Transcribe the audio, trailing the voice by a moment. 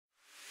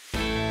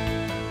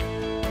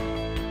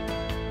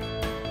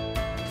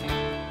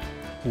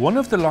One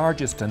of the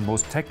largest and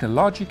most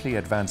technologically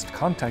advanced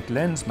contact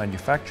lens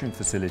manufacturing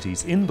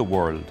facilities in the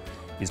world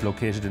is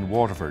located in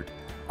Waterford,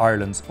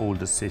 Ireland's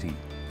oldest city.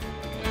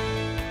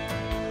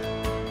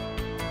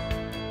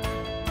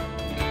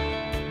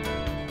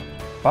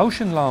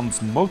 Bausch & Lomb's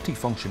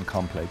multifunction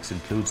complex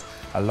includes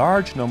a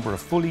large number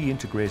of fully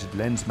integrated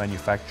lens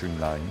manufacturing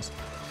lines,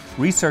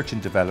 research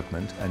and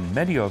development and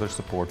many other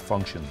support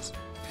functions,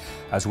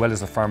 as well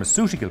as a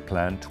pharmaceutical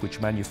plant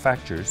which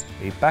manufactures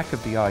a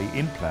back-of-the-eye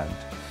implant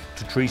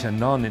to treat a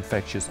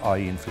non-infectious eye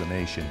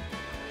inflammation.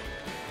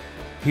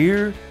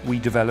 Here we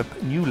develop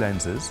new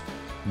lenses,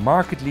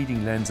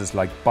 market-leading lenses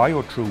like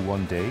BioTrue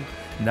One Day,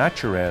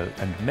 Naturel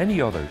and many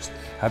others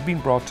have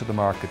been brought to the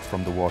market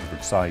from the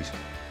Waterford site.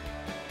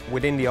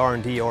 Within the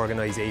R&D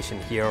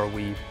organisation here,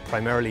 we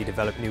primarily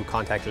develop new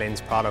contact lens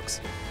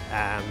products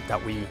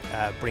that we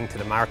bring to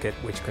the market,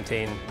 which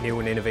contain new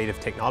and innovative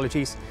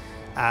technologies.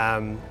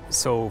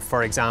 So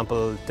for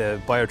example,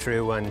 the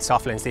BioTrue and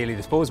SoftLens daily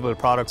disposable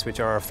products, which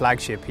are our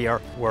flagship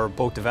here, were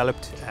both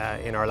developed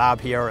in our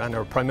lab here and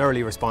are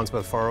primarily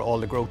responsible for all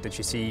the growth that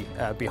you see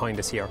behind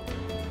us here.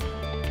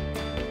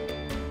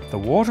 The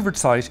Waterford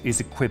site is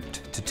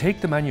equipped to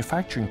take the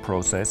manufacturing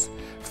process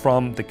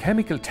from the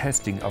chemical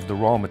testing of the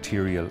raw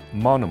material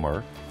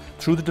monomer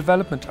through the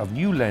development of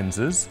new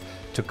lenses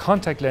to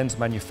contact lens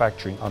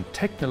manufacturing on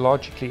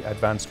technologically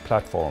advanced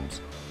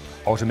platforms,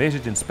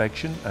 automated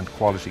inspection and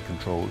quality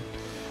control,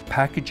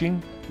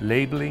 packaging,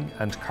 labelling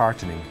and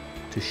cartoning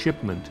to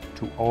shipment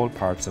to all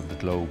parts of the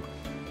globe.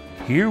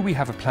 Here we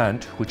have a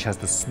plant which has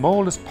the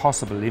smallest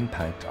possible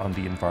impact on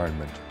the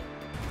environment.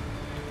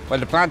 Well,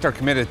 the plant are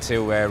committed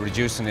to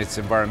reducing its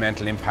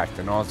environmental impact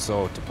and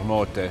also to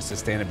promote the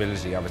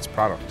sustainability of its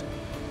product.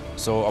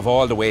 So of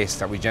all the waste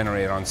that we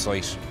generate on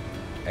site,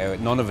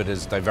 none of it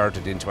is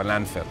diverted into a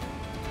landfill.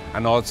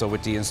 And also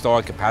with the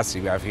installed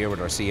capacity we have here with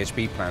our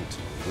CHP plant,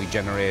 we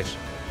generate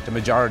the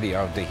majority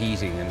of the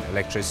heating and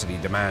electricity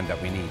demand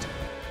that we need.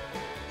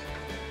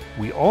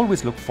 We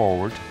always look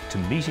forward to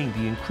meeting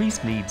the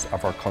increased needs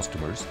of our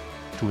customers,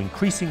 to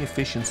increasing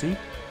efficiency,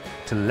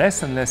 to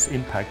less and less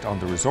impact on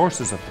the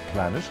resources of the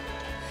planet,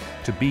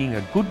 to being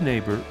a good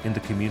neighbour in the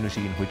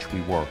community in which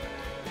we work,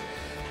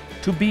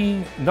 to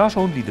being not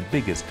only the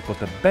biggest but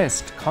the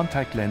best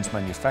contact lens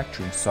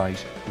manufacturing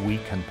site we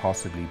can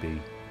possibly be.